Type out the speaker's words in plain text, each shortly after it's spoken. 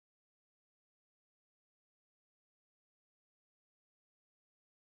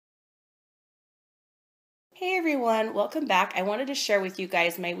Hey everyone, welcome back. I wanted to share with you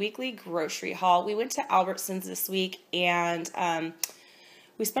guys my weekly grocery haul. We went to Albertsons this week and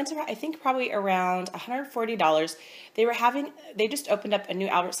we spent about, I think probably around $140. They just opened up a new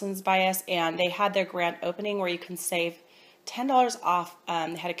Albertsons by us and they had their grand opening where you can save $10 off.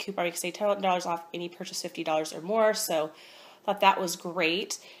 They had a coupon where you could save $10 off any purchase $50 or more, so I thought that was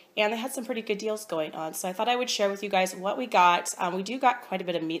great. And they had some pretty good deals going on. So I thought I would share with you guys what we got. We do got quite a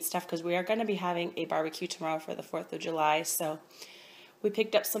bit of meat stuff because we are going to be having a barbecue tomorrow for the 4th of July. So we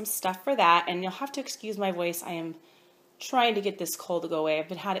picked up some stuff for that. And you'll have to excuse my voice. I am trying to get this cold to go away. I've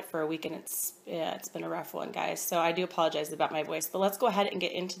had it for a week and it's been a rough one, guys. So I do apologize about my voice. But let's go ahead and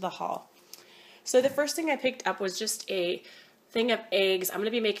get into the haul. So the first thing I picked up was just a thing of eggs. I'm going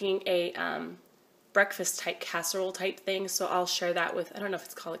to be making a breakfast type casserole type thing, so I'll share that with, I don't know if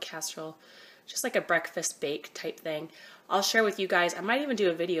it's called a casserole, just like a breakfast bake type thing. I'll share with you guys, I might even do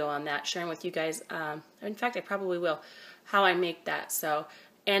a video on that, sharing with you guys, in fact I probably will, how I make that. So,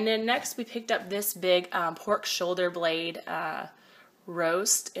 and then next we picked up this big pork shoulder blade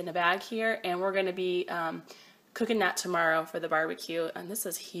roast in a bag here, and we're going to be cooking that tomorrow for the barbecue, and this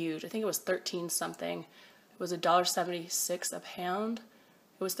is huge. I think it was 13 something. It was $1.76 a pound.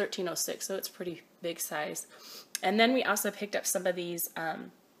 It was $13.06, so it's pretty big size. And then we also picked up some of these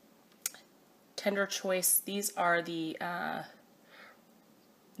tender choice. These are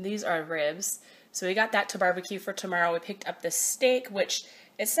ribs. So we got that to barbecue for tomorrow. We picked up the steak, which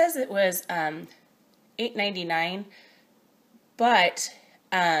it says it was $8.99, but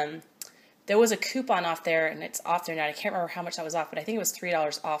there was a coupon off there, and it's off there now. I can't remember how much that was off, but I think it was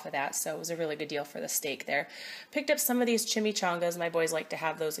 $3 off of that, so it was a really good deal for the steak there. Picked up some of these chimichangas. My boys like to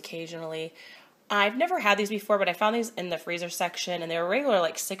have those occasionally. I've never had these before, but I found these in the freezer section, and they were regular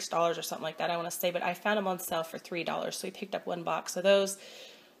like $6 or something like that, I want to say, but I found them on sale for $3, so we picked up one box of those.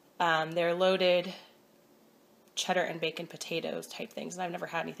 They're loaded cheddar and bacon potatoes type things, and I've never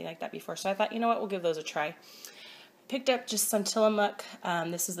had anything like that before, so I thought, you know what, we'll give those a try. Picked up just some Tillamook.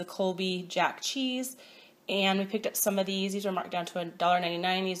 This is the Colby Jack cheese, and we picked up some of these. These are marked down to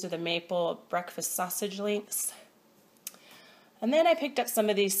 $1.99. These are the maple breakfast sausage links. And then I picked up some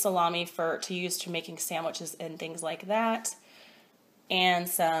of these salami to use to making sandwiches and things like that, and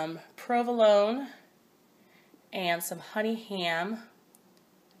some provolone, and some honey ham,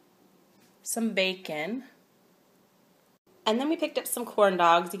 some bacon. And then we picked up some corn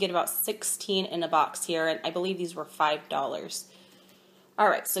dogs. You get about 16 in a box here, and I believe these were $5.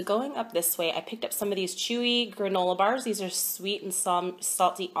 Alright, so going up this way, I picked up some of these chewy granola bars. These are sweet and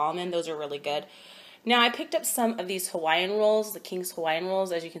salty almond. Those are really good. Now, I picked up some of these Hawaiian rolls, the King's Hawaiian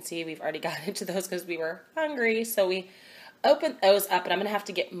rolls. As you can see, we've already gotten into those because we were hungry, so we opened those up, and I'm going to have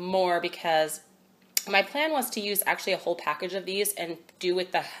to get more because my plan was to use actually a whole package of these and do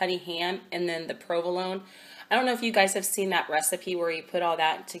with the honey ham and then the provolone. I don't know if you guys have seen that recipe where you put all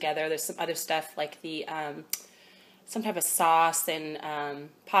that together. There's some other stuff like the some type of sauce and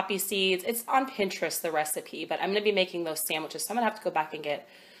poppy seeds. It's on Pinterest, the recipe, but I'm going to be making those sandwiches, so I'm going to have to go back and get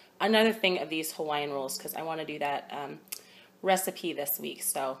another thing of these Hawaiian rolls because I want to do that recipe this week.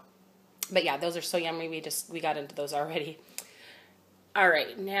 So, but yeah, those are so yummy. We got into those already. All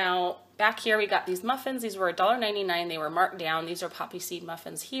right, now back here we got these muffins. These were $1.99. They were marked down. These are poppy seed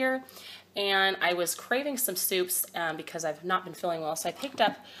muffins here. And I was craving some soups because I've not been feeling well. So I picked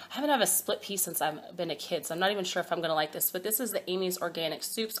up, I haven't had a split pea since I've been a kid. So I'm not even sure if I'm going to like this. But this is the Amy's Organic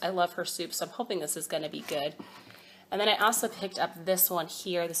Soups. I love her soup. So I'm hoping this is going to be good. And then I also picked up this one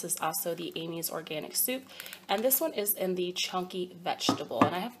here. This is also the Amy's Organic Soup. And this one is in the chunky vegetable.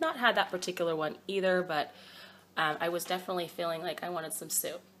 And I have not had that particular one either. But I was definitely feeling like I wanted some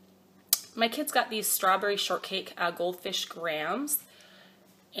soup. My kids got these strawberry shortcake goldfish grams.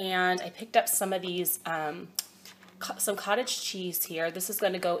 And I picked up some of these, some cottage cheese here. This is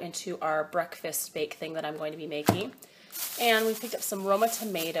going to go into our breakfast bake thing that I'm going to be making. And we picked up some Roma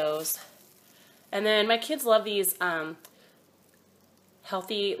tomatoes. And then my kids love these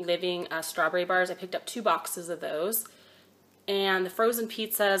healthy living strawberry bars. I picked up 2 boxes of those. And the frozen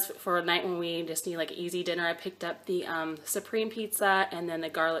pizzas for a night when we just need like easy dinner. I picked up the Supreme pizza and then the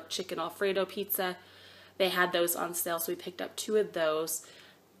garlic chicken Alfredo pizza. They had those on sale, so we picked up 2 of those.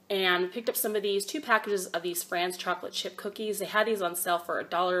 And we picked up some of these 2 packages of these Fran's chocolate chip cookies. They had these on sale for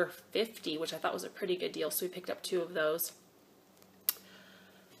 $1.50, which I thought was a pretty good deal, so we picked up 2 of those.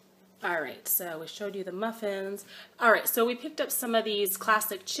 Alright, so we showed you the muffins. Alright, so we picked up some of these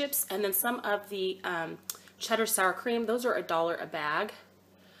classic chips and then some of the cheddar sour cream. Those are $1 a bag.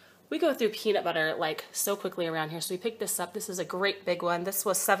 We go through peanut butter like so quickly around here, so we picked this up. This is a great big one. This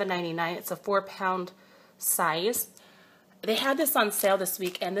was $7.99. It's a 4-pound size. they had this on sale this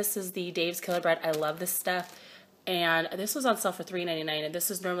week, and this is the Dave's Killer Bread. I love this stuff. And this was on sale for $3.99, and this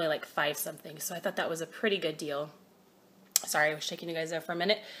is normally like $5 something. So I thought that was a pretty good deal. Sorry, I was shaking you guys there for a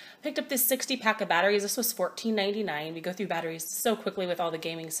minute. Picked up this 60 pack of batteries. This was $14.99. We go through batteries so quickly with all the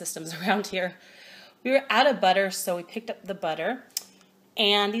gaming systems around here. We were out of butter, so we picked up the butter.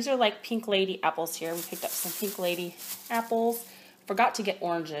 And these are like Pink Lady apples here. We picked up some Pink Lady apples. Forgot to get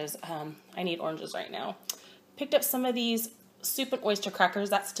oranges. I need oranges right now. Picked up some of these soup and oyster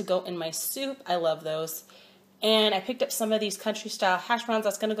crackers. That's to go in my soup. I love those. And I picked up some of these country style hash browns.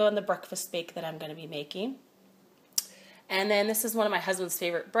 That's going to go in the breakfast bake that I'm going to be making. And then this is one of my husband's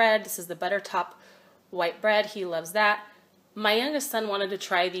favorite bread. This is the butter top white bread. He loves that. My youngest son wanted to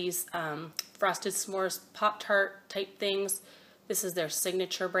try these frosted s'mores Pop-Tart type things. This is their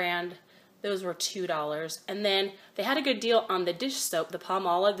signature brand. Those were $2. And then they had a good deal on the dish soap, the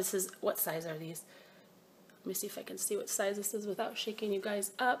Palmolive. This is, what size are these? Let me see if I can see what size this is without shaking you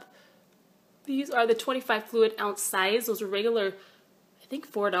guys up. These are the 25 fluid ounce size. Those were regular, I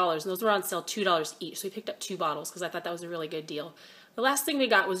think $4. And those were on sale $2 each. So we picked up 2 bottles because I thought that was a really good deal. The last thing we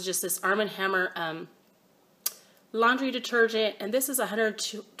got was just this Arm & Hammer laundry detergent. And this is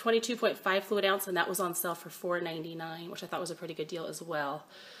 122.5 fluid ounce, and that was on sale for $4.99, which I thought was a pretty good deal as well.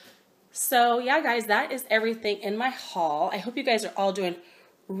 So yeah, guys, that is everything in my haul. I hope you guys are all doing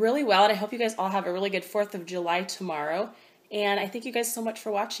really well, and I hope you guys all have a really good 4th of July tomorrow. And I thank you guys so much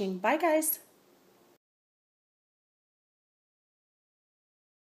for watching. Bye, guys.